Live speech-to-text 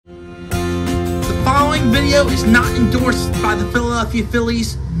video is not endorsed by the Philadelphia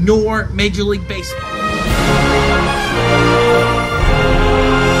Phillies nor Major League Baseball.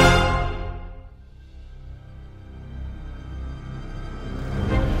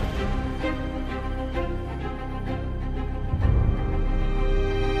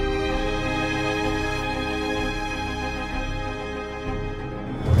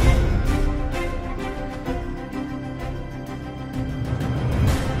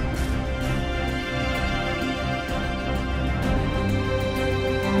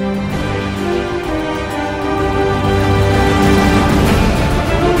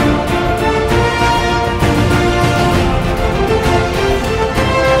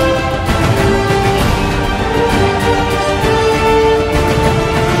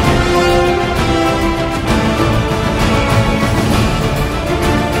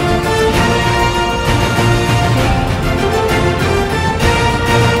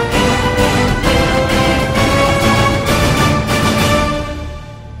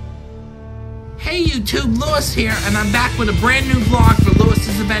 YouTube, Lewis here, and I'm back with a brand new vlog for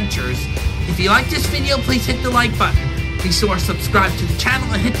Lewis's Adventures. If you like this video, please hit the like button. Be sure to subscribe to the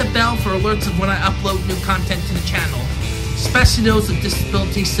channel and hit the bell for alerts of when I upload new content to the channel, especially those with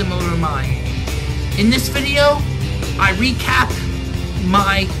disabilities similar to mine. In this video, I recap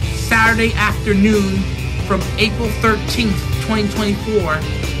my Saturday afternoon from April 13th, 2024,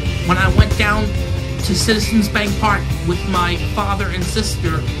 when I went down to Citizens Bank Park with my father and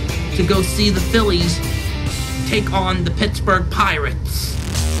sister to go see the Phillies take on the Pittsburgh Pirates.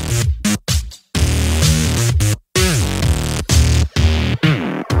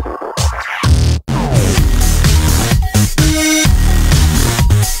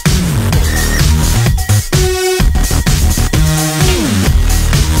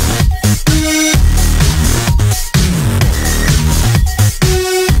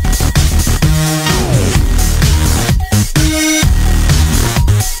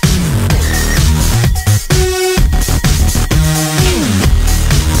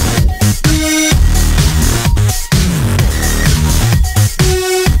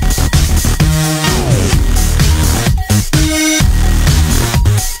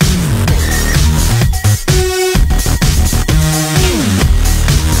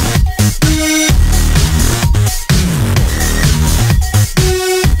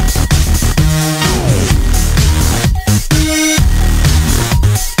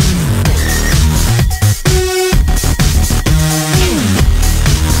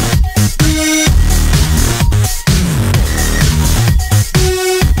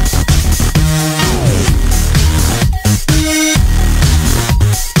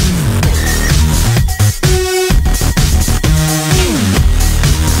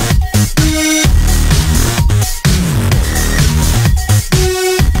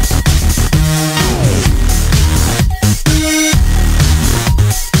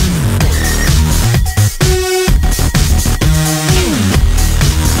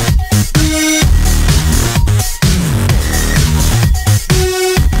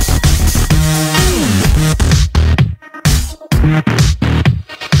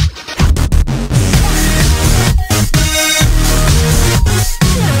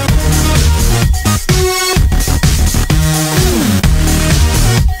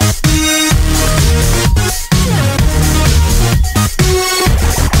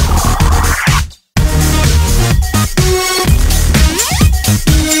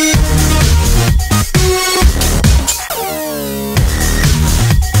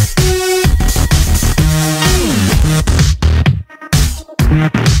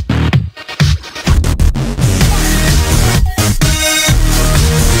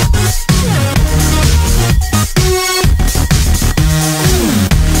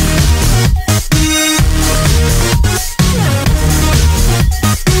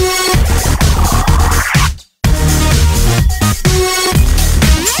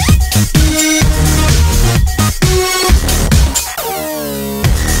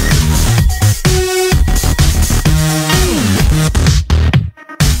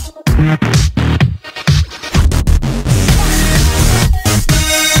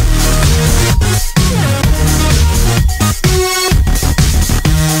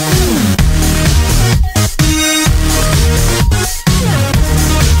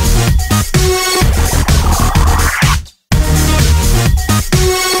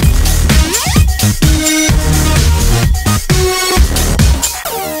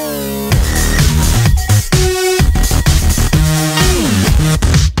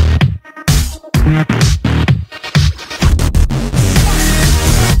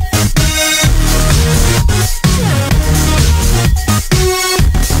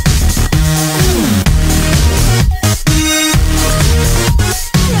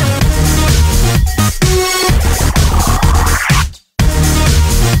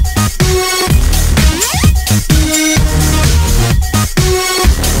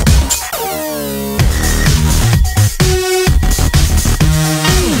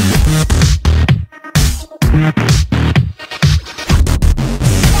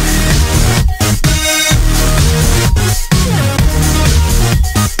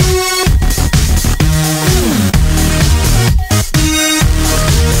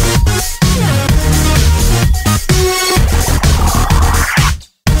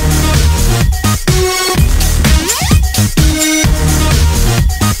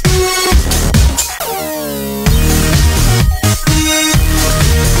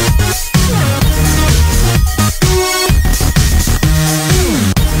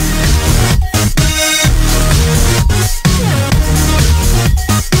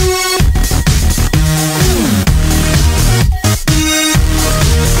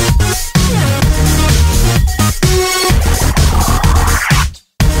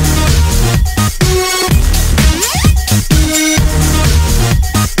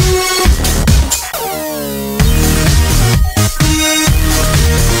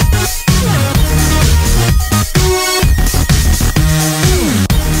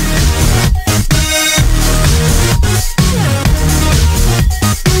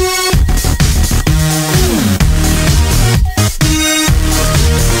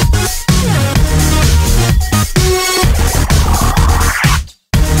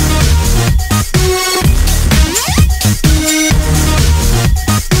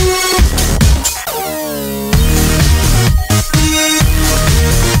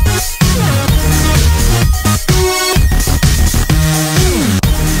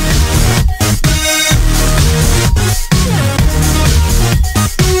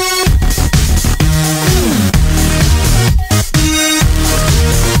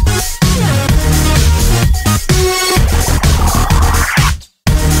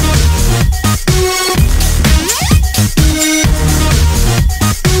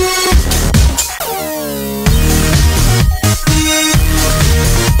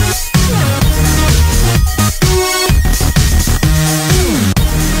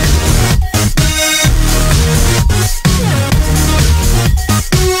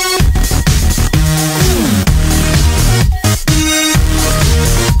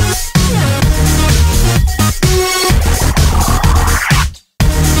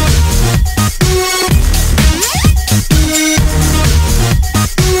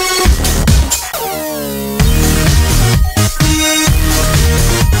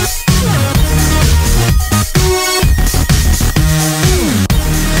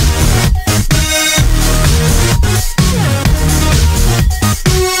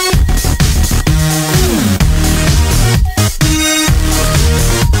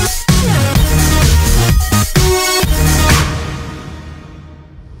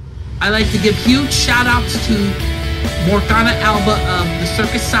 like to give huge shout-outs to Morgana Alba of the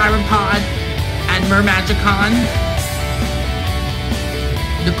Circus Siren Pod and MerMagic Con,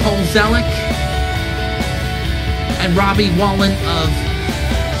 Nicole Zelek, and Robbie Wallen of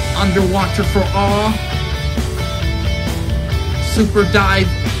Underwater for All, Super Dive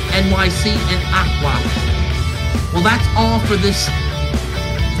NYC, and Aqua. Well, that's all for this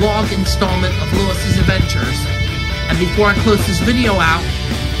vlog installment of Lewis's Adventures. And before I close this video out,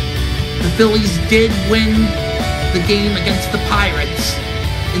 the Phillies did win the game against the Pirates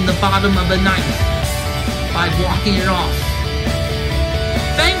in the bottom of the ninth by walking it off.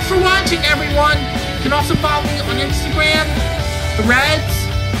 Thanks for watching, everyone. You can also follow me on Instagram, Threads,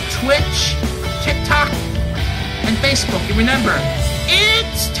 Twitch, TikTok, and Facebook. And remember,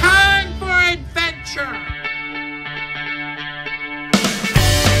 it's